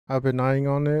I've been eyeing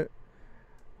on it.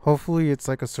 Hopefully it's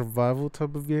like a survival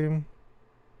type of game.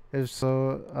 If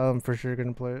so, I'm for sure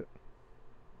gonna play it.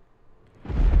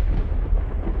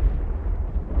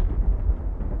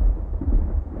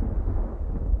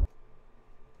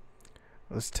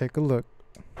 Let's take a look.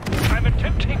 I'm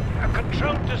attempting a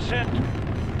controlled descent.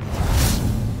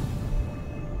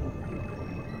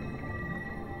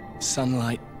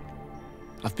 Sunlight.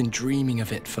 I've been dreaming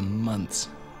of it for months.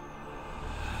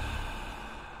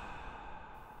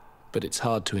 But it's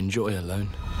hard to enjoy alone.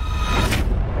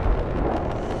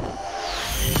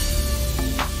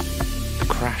 The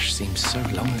crash seems so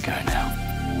long ago now.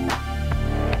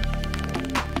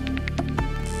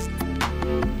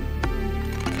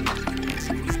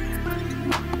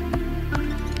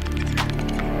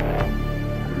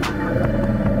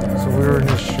 So we were in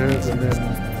this ship and then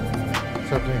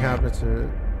something happened to it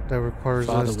that requires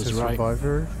Father us to was right. survive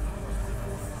her.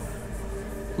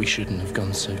 We shouldn't have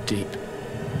gone so deep.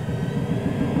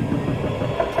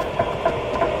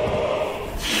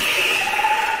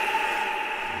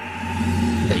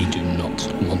 They do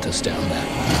not want us down there.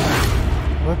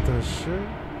 What the shit?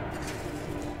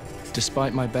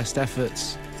 Despite my best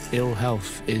efforts, ill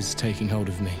health is taking hold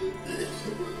of me.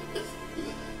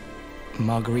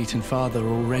 Marguerite and Father are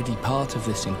already part of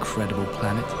this incredible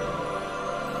planet.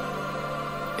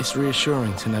 It's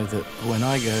reassuring to know that when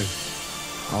I go,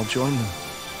 I'll join them.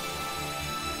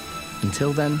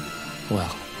 Until then,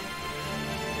 well,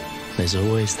 there's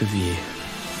always the view.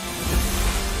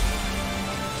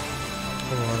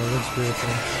 Oh, that looks beautiful.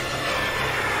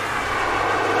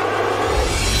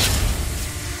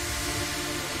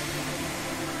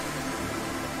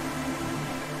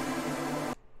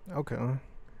 Okay.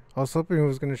 I was hoping it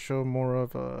was going to show more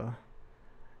of a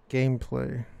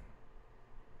gameplay.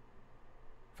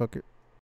 Fuck it.